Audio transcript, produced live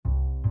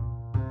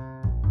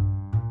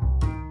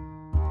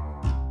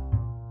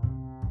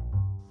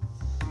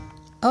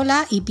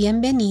Hola y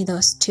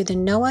bienvenidos to the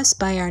Know Us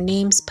by Our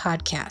Names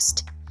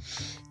podcast.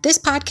 This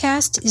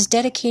podcast is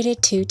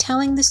dedicated to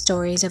telling the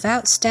stories of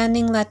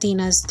outstanding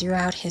Latinas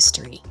throughout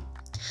history.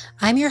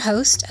 I'm your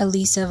host,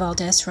 Elisa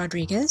Valdez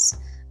Rodriguez.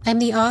 I'm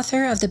the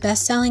author of the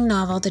best-selling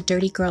novel, The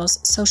Dirty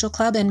Girls Social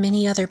Club, and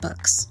many other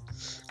books.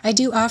 I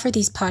do offer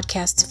these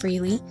podcasts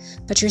freely,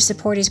 but your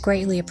support is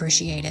greatly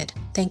appreciated.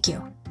 Thank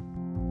you.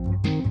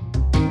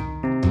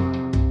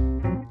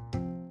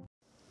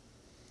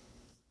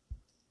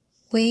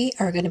 We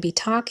are going to be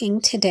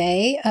talking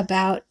today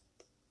about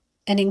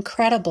an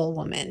incredible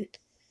woman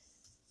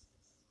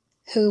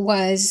who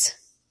was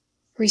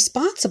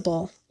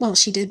responsible. Well,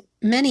 she did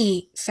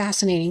many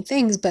fascinating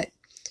things, but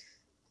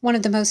one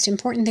of the most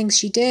important things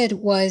she did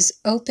was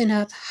open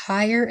up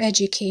higher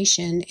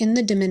education in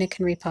the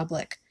Dominican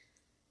Republic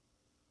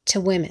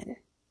to women.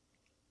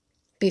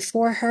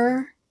 Before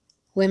her,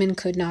 women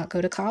could not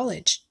go to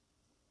college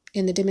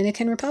in the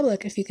Dominican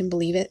Republic, if you can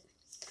believe it.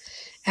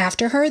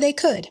 After her, they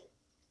could.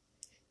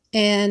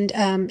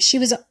 And she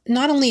was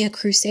not only a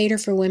crusader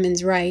for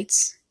women's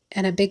rights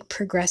and a big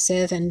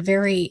progressive and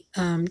very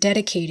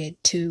dedicated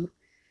to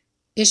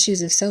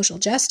issues of social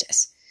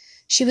justice,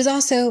 she was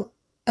also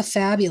a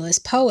fabulous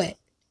poet.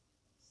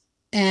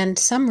 And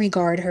some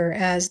regard her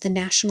as the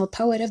national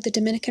poet of the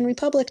Dominican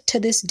Republic to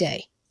this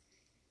day.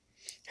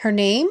 Her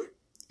name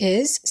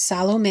is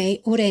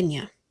Salomé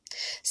Ureña.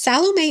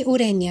 Salomé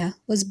Ureña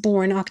was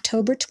born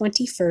October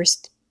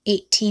 21st,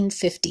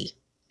 1850.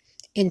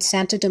 In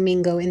Santo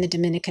Domingo in the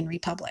Dominican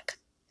Republic.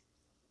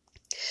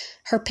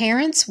 Her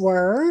parents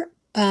were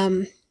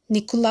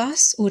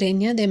Nicolás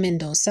Ureña de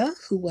Mendoza,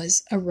 who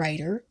was a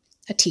writer,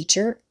 a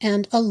teacher,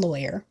 and a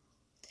lawyer,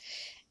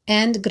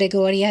 and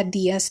Gregoria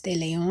Díaz de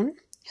León,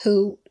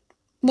 who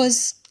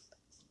was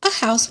a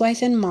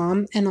housewife and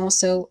mom and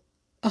also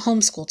a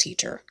homeschool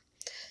teacher,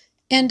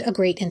 and a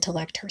great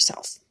intellect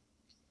herself.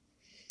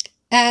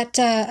 At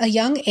a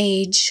young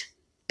age,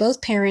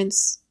 both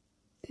parents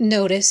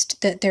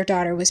noticed that their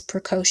daughter was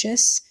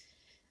precocious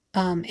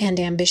and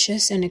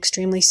ambitious and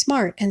extremely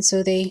smart, and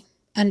so they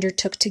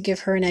undertook to give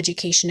her an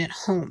education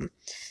at home.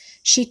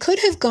 She could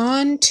have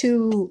gone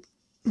to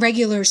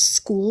regular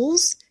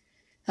schools.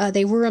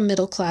 They were a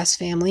middle-class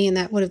family, and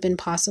that would have been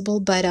possible,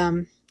 but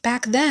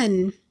back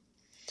then,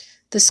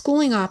 the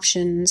schooling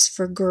options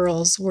for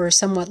girls were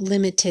somewhat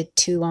limited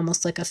to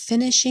almost like a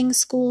finishing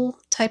school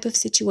type of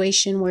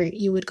situation where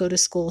you would go to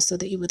school so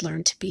that you would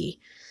learn to be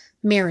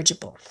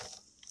marriageable.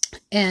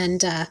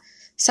 And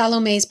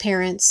Salomé's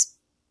parents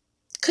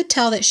could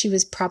tell that she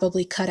was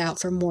probably cut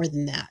out for more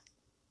than that.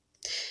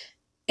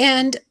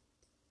 And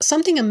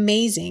something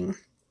amazing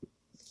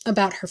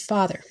about her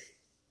father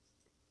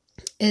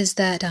is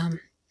that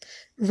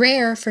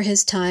rare for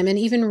his time and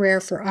even rare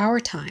for our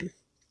time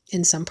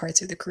in some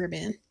parts of the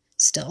Caribbean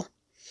still,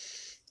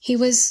 he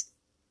was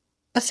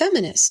a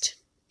feminist.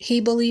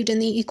 He believed in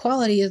the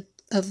equality of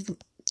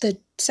the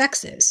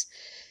sexes.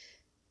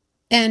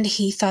 And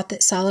he thought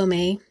that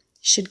Salomé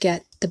should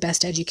get the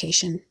best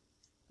education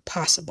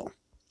possible.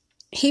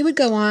 He would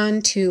go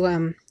on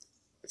to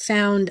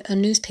found a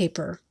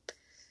newspaper,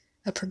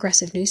 a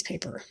progressive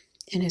newspaper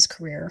in his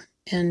career,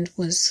 and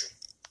was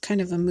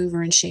kind of a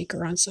mover and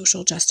shaker on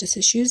social justice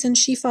issues, and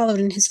she followed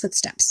in his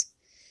footsteps.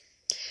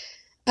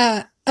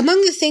 Among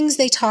the things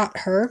they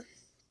taught her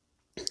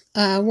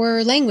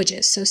were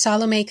languages. So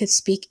Salomé could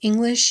speak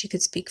English, she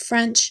could speak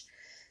French,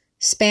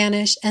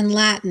 Spanish, and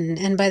Latin,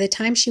 and by the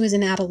time she was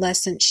an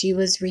adolescent, she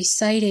was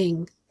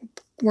reciting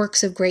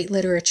works of great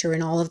literature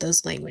in all of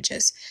those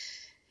languages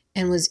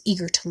and was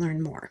eager to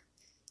learn more.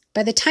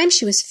 By the time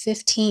she was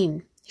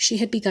 15, she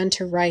had begun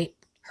to write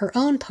her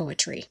own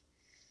poetry.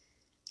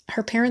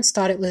 Her parents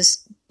thought it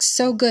was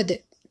so good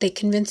that they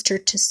convinced her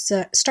to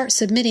start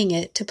submitting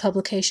it to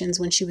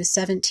publications when she was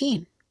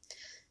 17,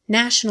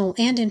 national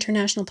and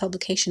international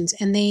publications,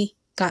 and they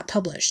got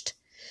published.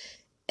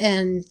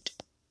 And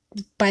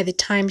by the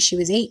time she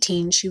was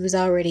 18, she was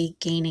already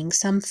gaining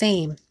some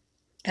fame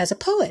as a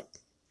poet.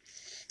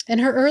 And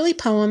her early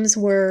poems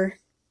were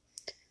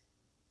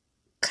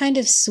kind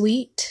of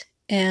sweet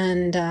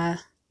and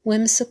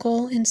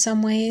whimsical in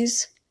some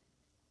ways.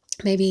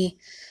 Maybe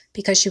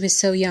because she was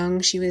so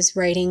young, she was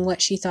writing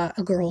what she thought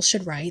a girl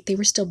should write. They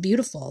were still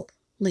beautiful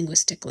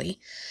linguistically.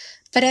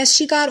 But as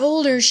she got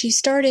older, she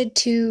started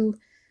to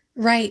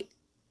write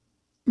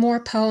more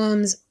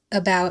poems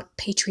about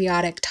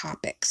patriotic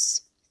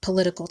topics,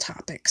 political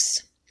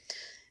topics.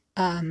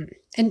 And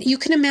you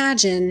can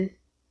imagine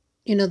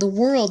the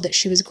world that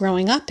she was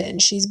growing up in.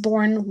 She's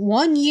born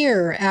 1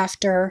 year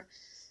after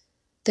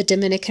the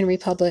Dominican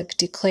Republic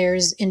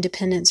declares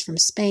independence from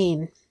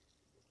Spain.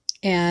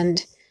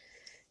 And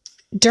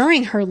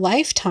during her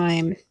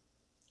lifetime,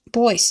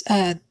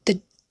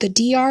 the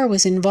DR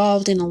was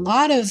involved in a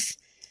lot of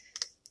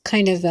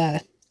kind of,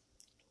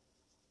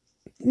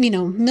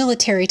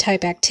 military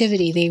type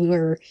activity. They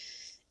were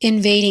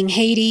invading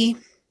Haiti.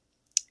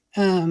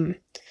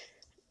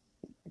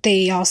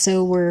 They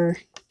also were,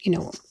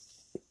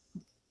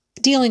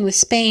 dealing with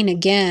Spain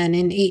again.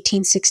 In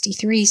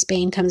 1863,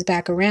 Spain comes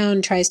back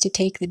around, tries to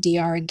take the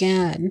DR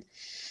again.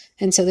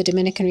 And so the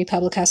Dominican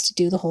Republic has to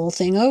do the whole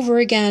thing over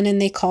again, and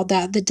they called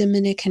that the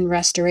Dominican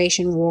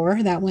Restoration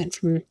War. That went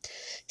from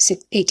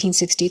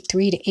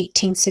 1863 to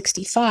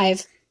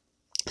 1865.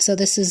 So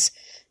this is,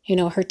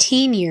 her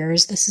teen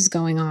years, this is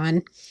going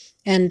on.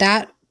 And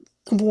that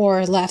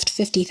war left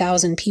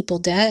 50,000 people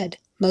dead,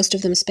 most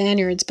of them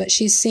Spaniards, but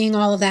she's seeing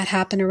all of that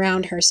happen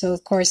around her. So,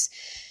 of course,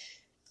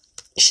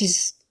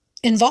 she's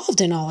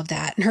involved in all of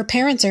that. And her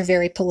parents are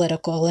very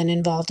political and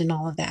involved in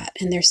all of that.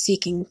 And they're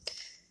seeking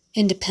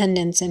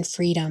independence and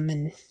freedom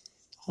and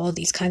all of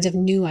these kinds of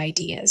new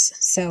ideas.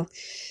 So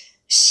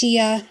she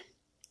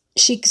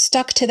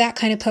stuck to that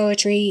kind of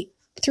poetry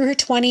through her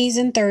 20s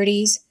and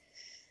 30s.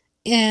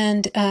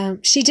 And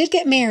she did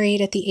get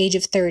married at the age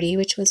of 30,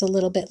 which was a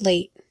little bit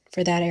late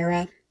for that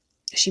era.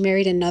 She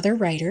married another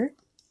writer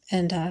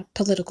and a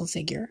political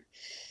figure.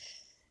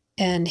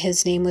 And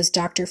his name was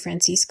Dr.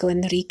 Francisco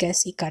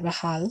Enriquez y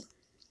Carvajal.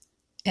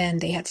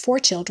 And they had 4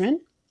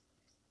 children.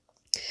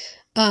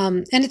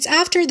 And it's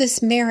after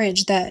this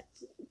marriage that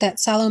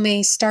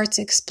Salome starts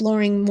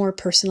exploring more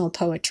personal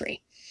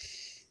poetry.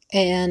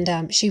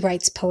 And she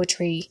writes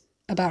poetry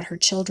about her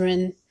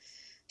children.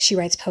 She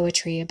writes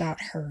poetry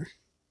about her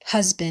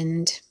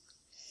husband.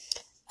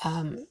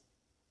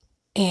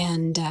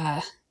 And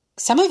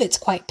some of it's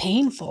quite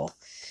painful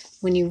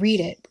when you read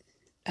it.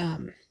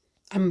 I'm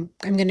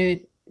going to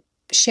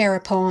share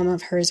a poem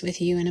of hers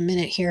with you in a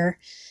minute here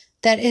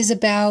that is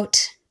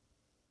about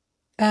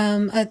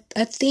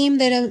a theme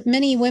that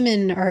many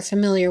women are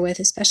familiar with,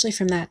 especially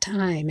from that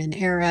time and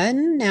era,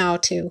 and now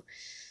too.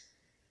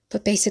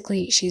 But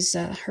basically,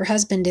 her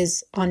husband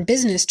is on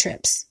business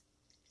trips,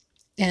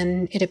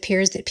 and it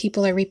appears that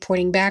people are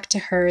reporting back to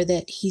her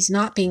that he's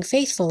not being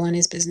faithful on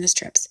his business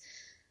trips.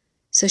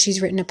 So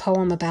she's written a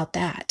poem about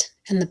that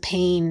and the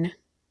pain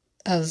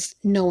of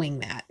knowing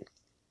that.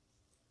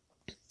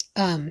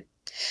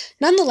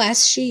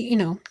 Nonetheless,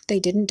 they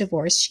didn't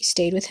divorce. She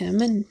stayed with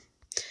him. And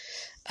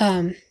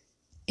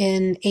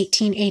in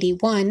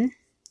 1881,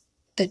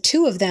 the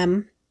 2 of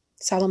them,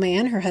 Salome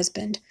and her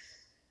husband,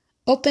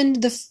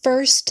 opened the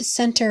first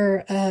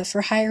center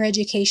for higher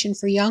education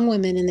for young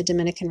women in the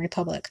Dominican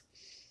Republic.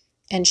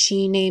 And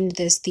she named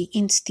this the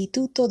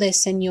Instituto de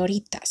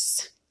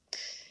Señoritas.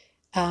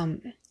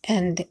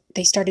 And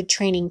they started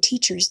training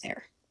teachers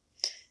there.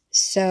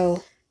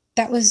 So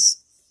that was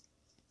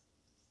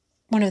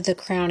one of the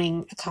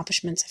crowning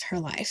accomplishments of her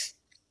life.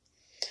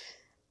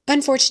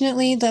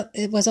 Unfortunately,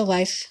 it was a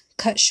life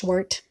cut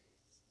short,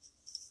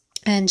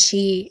 and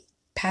she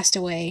passed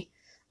away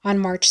on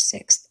March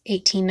 6th,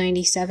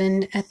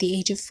 1897, at the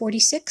age of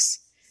 46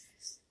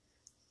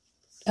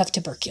 of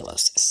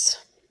tuberculosis.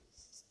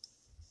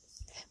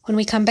 When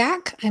we come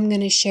back, I'm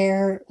going to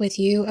share with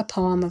you a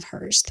poem of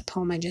hers, the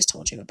poem I just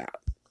told you about.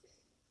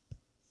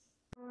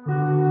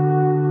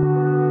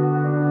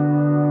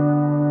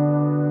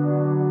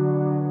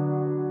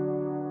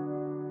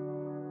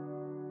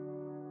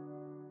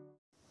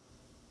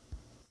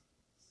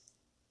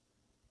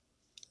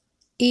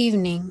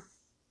 Evening,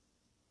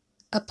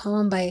 a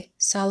poem by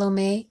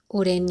Salome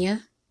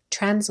Ureña,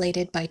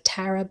 translated by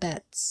Tara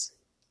Betts.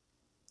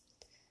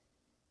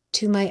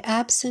 To my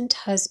absent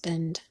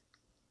husband,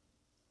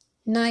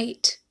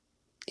 night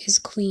is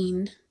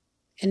queen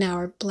in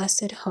our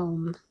blessed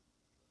home.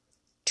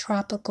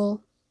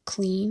 Tropical,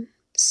 clean,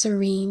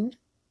 serene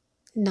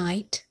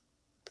night,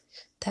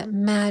 that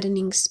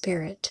maddening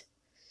spirit,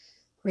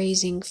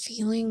 raising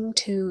feeling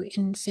to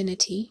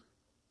infinity.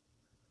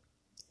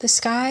 The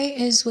sky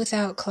is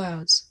without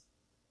clouds,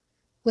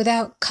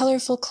 without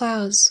colorful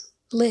clouds,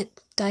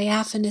 lit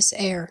diaphanous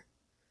air,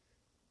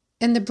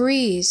 and the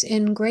breeze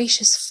in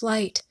gracious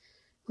flight,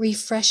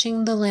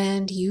 refreshing the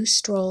land you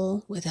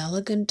stroll with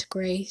elegant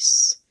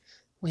grace,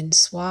 when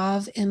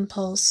suave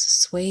impulse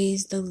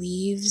sways the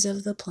leaves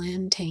of the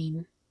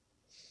plantain.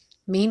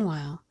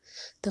 Meanwhile,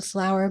 the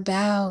flower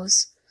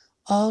bows,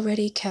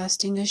 already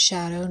casting a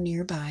shadow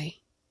nearby.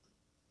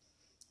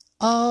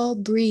 All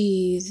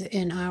breathe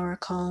in our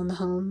calm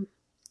home.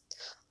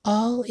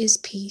 All is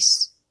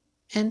peace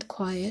and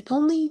quiet.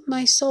 Only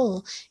my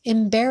soul,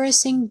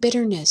 embarrassing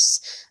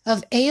bitterness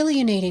of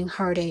alienating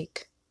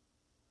heartache.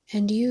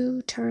 And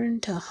you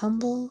turn to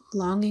humble,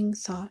 longing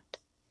thought,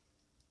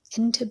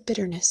 into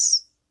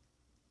bitterness,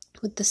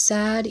 with the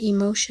sad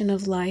emotion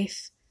of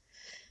life,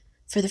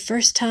 for the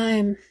first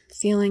time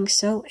feeling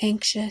so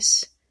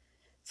anxious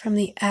from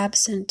the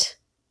absent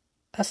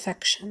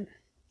affection.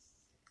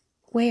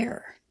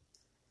 Where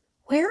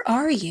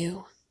are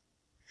you?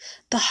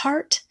 The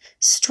heart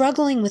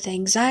struggling with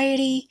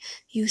anxiety,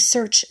 you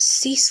search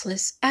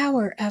ceaseless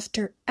hour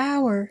after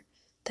hour.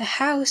 The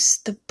house,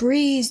 the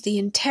breeze, the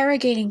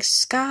interrogating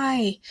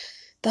sky,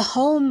 the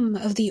home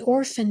of the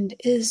orphaned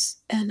is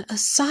an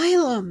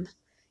asylum.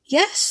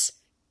 Yes,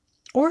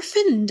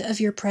 orphaned of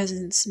your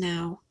presence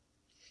now.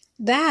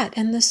 That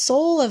and the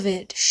soul of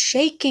it,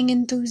 shaking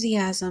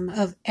enthusiasm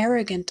of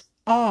arrogant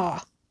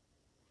awe.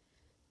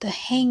 The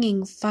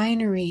hanging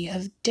finery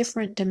of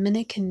different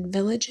Dominican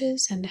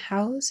villages and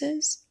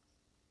houses,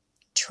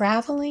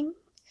 traveling,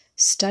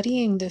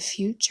 studying the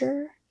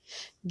future,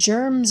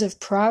 germs of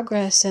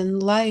progress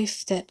and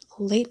life that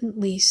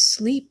latently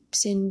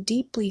sleeps in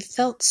deeply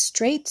felt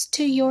straits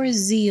to your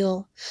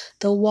zeal,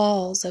 the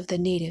walls of the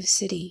native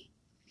city.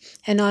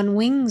 And on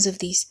wings of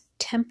these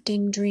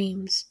tempting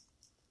dreams,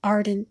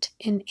 ardent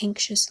in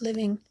anxious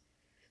living,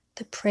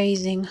 the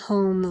praising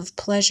home of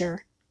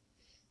pleasure,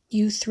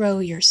 you throw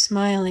your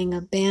smiling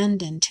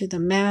abandon to the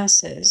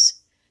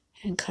masses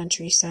and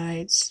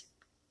countrysides.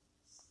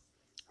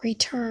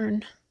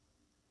 Return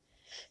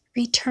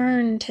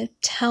to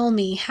tell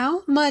me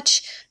how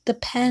much the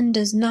pen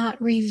does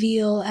not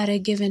reveal at a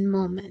given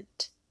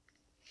moment.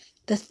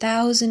 The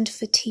thousand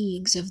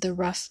fatigues of the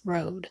rough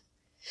road,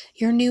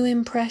 your new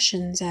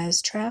impressions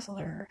as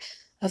traveler,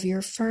 of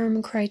your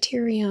firm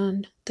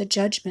criterion, the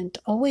judgment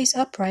always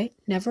upright,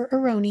 never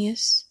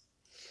erroneous,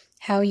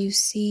 how you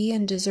see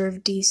and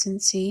deserve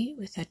decency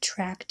with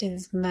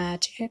attractive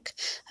magic,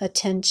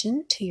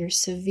 attention to your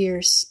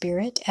severe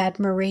spirit,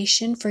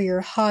 admiration for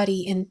your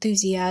haughty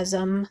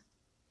enthusiasm.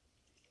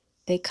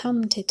 They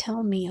come to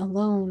tell me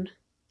alone,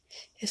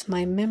 if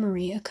my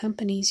memory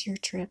accompanies your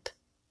trip.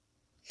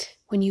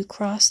 When you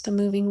cross the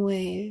moving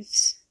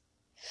waves,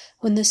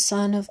 when the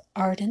sun of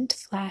ardent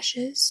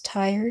flashes,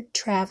 tired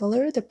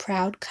traveler, the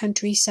proud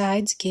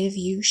countrysides give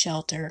you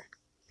shelter.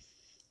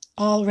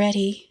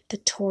 Already the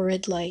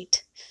torrid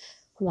light,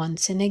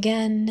 once and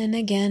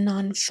again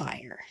on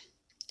fire,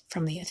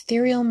 from the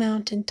ethereal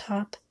mountain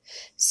top,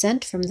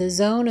 sent from the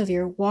zone of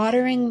your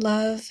watering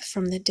love,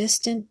 from the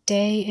distant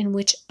day in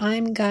which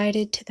I'm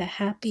guided to the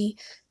happy,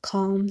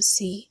 calm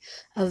sea,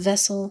 a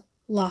vessel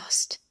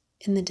lost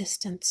in the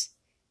distance.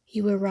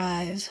 You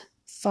arrive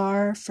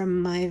far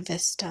from my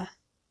vista.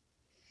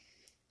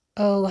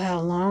 Oh,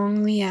 how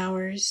long the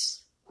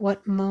hours,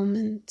 what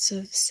moments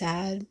of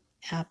sad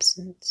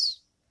absence.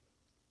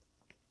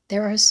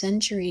 There are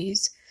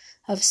centuries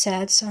of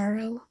sad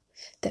sorrow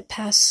that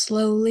pass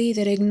slowly,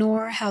 that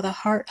ignore how the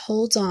heart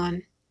holds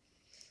on.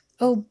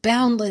 Oh,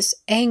 boundless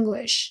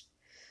anguish!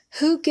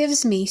 Who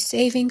gives me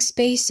saving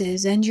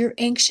spaces and your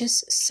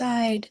anxious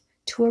side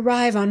to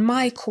arrive on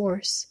my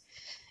course?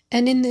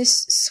 And in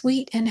this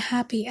sweet and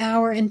happy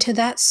hour, and to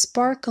that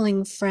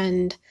sparkling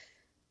friend,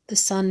 the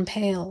sun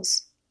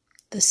pales,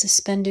 the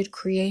suspended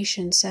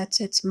creation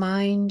sets its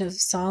mind of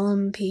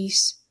solemn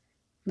peace,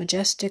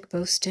 majestic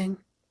boasting.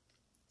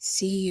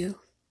 See you,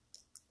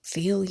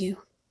 feel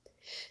you,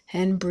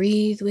 and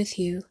breathe with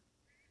you,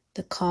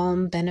 the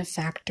calm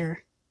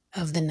benefactor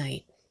of the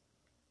night.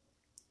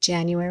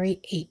 January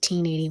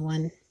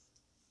 1881.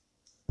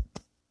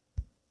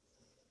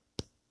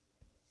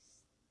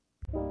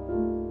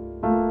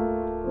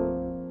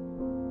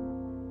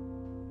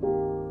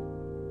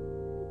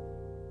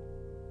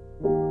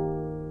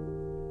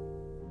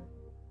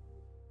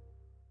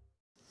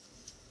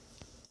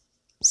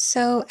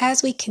 So,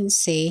 as we can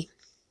see,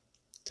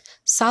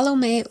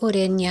 Salome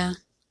Ureña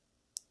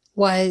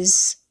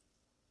was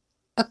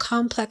a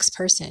complex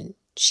person.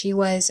 She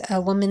was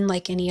a woman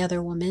like any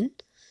other woman,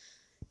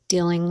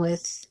 dealing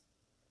with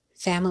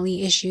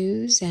family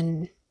issues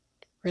and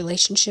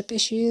relationship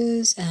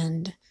issues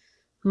and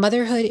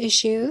motherhood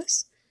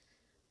issues.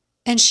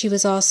 And she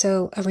was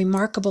also a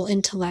remarkable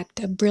intellect,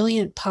 a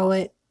brilliant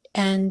poet,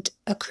 and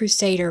a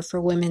crusader for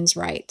women's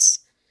rights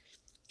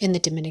in the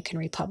Dominican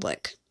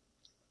Republic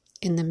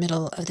in the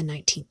middle of the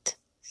 19th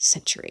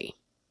century.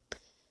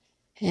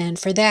 And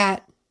for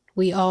that,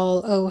 we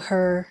all owe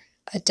her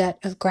a debt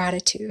of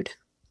gratitude.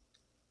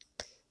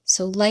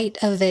 So light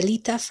a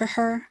velita for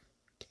her,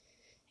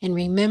 and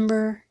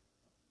remember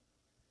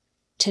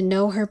to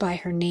know her by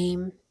her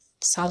name,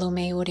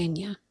 Salome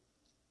Ureña.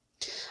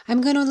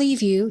 I'm going to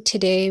leave you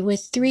today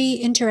with 3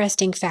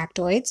 interesting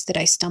factoids that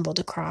I stumbled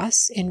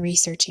across in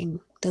researching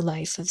the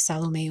life of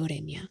Salome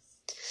Ureña.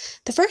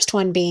 The first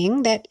one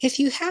being that if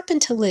you happen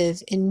to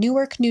live in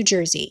Newark, New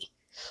Jersey,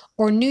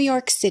 or New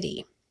York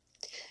City,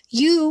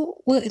 you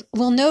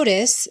will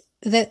notice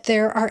that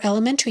there are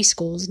elementary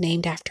schools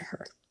named after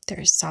her.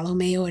 There's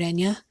Salome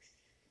Ureña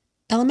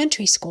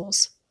elementary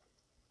schools.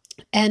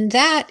 And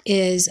that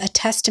is a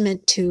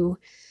testament to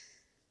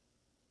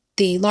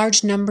the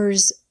large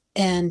numbers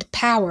and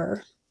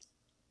power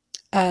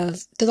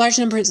of the large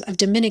numbers of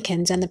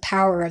Dominicans and the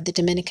power of the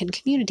Dominican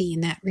community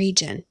in that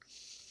region.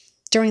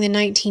 During the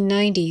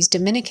 1990s,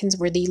 Dominicans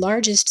were the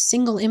largest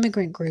single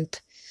immigrant group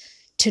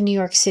to New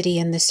York City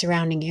and the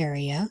surrounding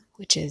area,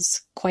 which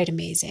is quite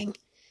amazing.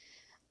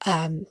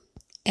 And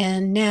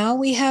now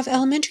we have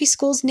elementary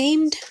schools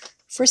named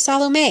for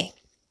Salome.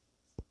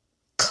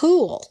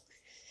 Cool.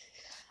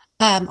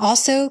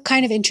 Also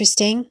kind of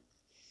interesting,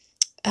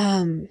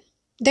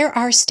 there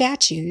are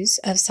statues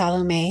of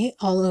Salome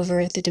all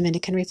over the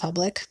Dominican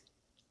Republic.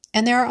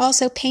 And there are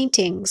also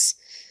paintings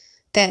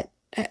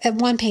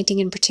one painting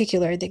in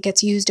particular that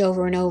gets used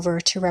over and over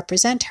to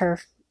represent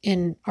her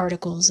in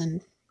articles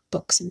and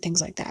books and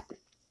things like that.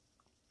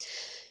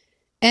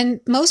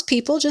 And most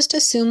people just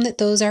assume that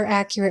those are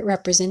accurate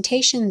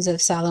representations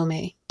of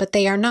Salome, but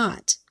they are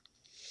not.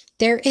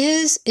 There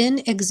is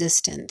in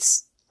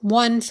existence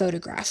one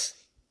photograph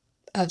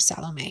of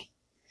Salome.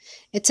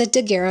 It's a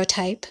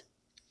daguerreotype,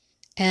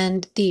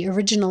 And the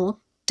original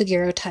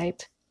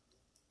daguerreotype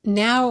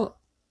now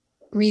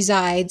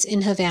resides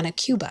in Havana,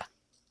 Cuba.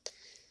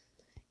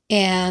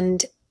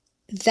 And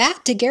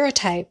that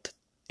daguerreotype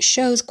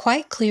shows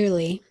quite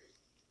clearly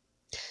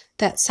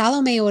that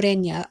Salome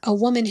Oreña, a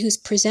woman who's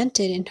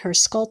presented in her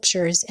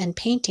sculptures and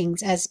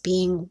paintings as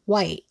being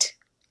white,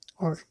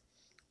 or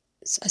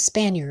a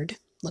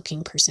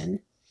Spaniard-looking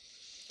person,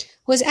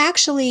 was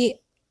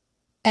actually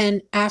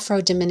an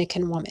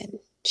Afro-Dominican woman.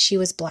 She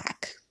was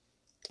black,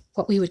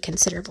 what we would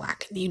consider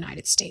black in the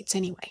United States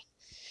anyway.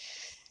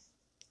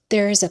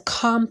 There is a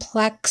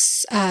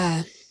complex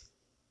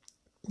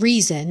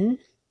reason.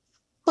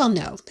 Well,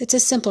 no, it's a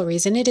simple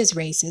reason. It is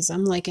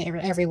racism, like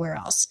everywhere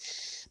else.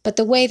 But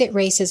the way that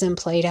racism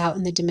played out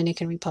in the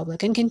Dominican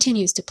Republic and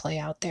continues to play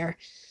out there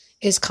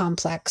is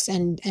complex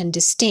and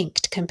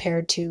distinct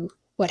compared to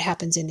what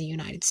happens in the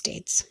United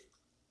States.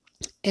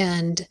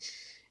 And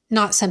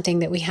not something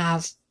that we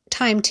have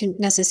time to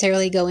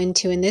necessarily go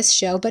into in this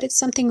show, but it's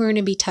something we're going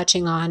to be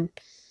touching on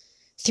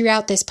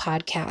throughout this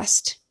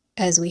podcast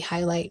as we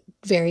highlight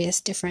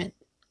various different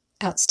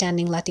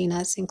outstanding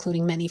Latinas,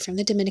 including many from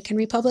the Dominican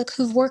Republic,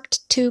 who've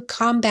worked to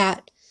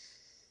combat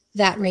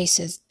that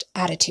racist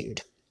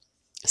attitude.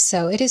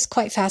 So it is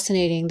quite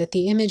fascinating that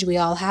the image we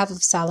all have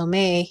of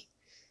Salome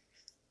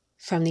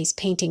from these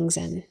paintings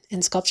and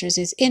sculptures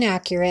is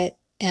inaccurate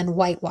and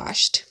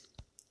whitewashed.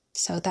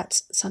 So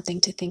that's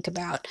something to think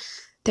about.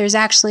 There's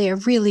actually a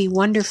really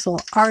wonderful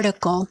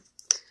article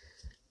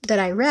that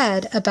I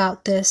read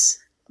about this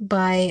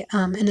by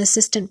an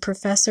assistant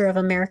professor of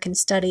American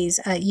Studies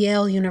at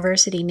Yale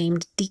University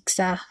named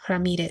Dixa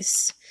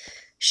Ramirez.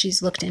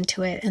 She's looked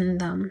into it,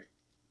 and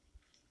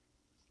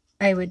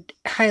I would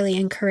highly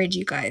encourage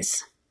you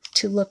guys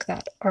to look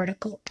that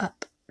article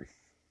up.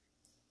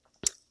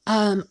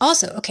 So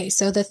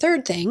the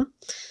third thing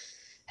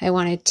I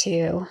wanted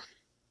to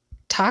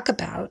talk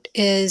about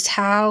is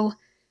how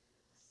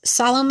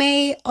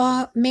Salome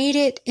made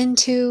it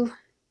into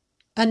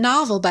a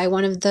novel by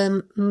one of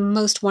the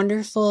most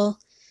wonderful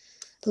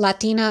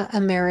Latina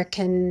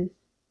American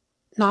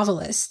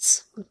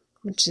novelists,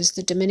 which is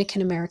the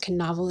Dominican American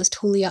novelist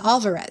Julia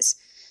Alvarez.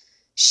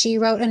 She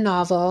wrote a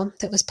novel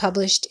that was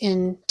published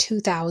in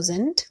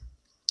 2000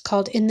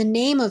 called In the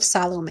Name of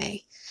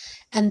Salome.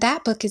 And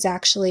that book is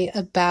actually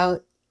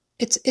about,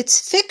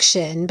 it's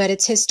fiction, but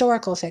it's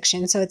historical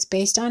fiction. So it's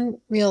based on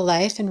real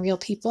life and real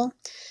people.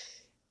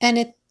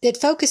 And it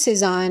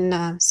focuses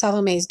on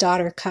Salome's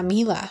daughter,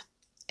 Camila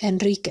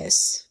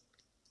Enriquez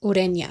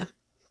Ureña,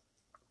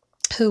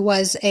 who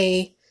was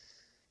a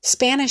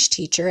Spanish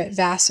teacher at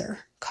Vassar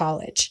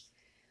College,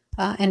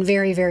 and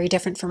very, very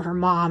different from her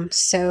mom.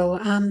 So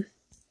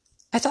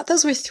I thought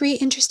those were 3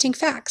 interesting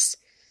facts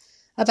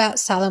about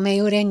Salome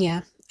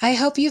Ureña. I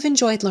hope you've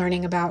enjoyed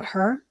learning about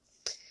her,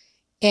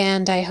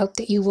 and I hope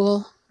that you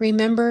will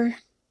remember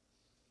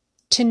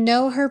to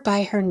know her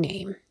by her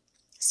name.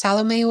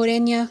 Salome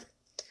Ureña,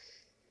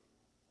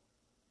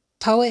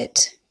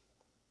 poet,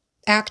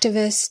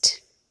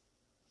 activist,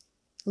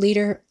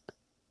 leader,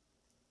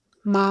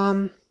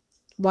 mom,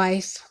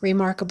 wife,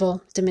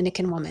 remarkable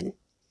Dominican woman.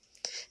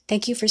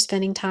 Thank you for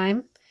spending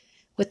time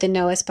with the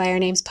Know Us by Our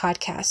Names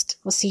podcast.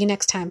 We'll see you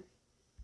next time.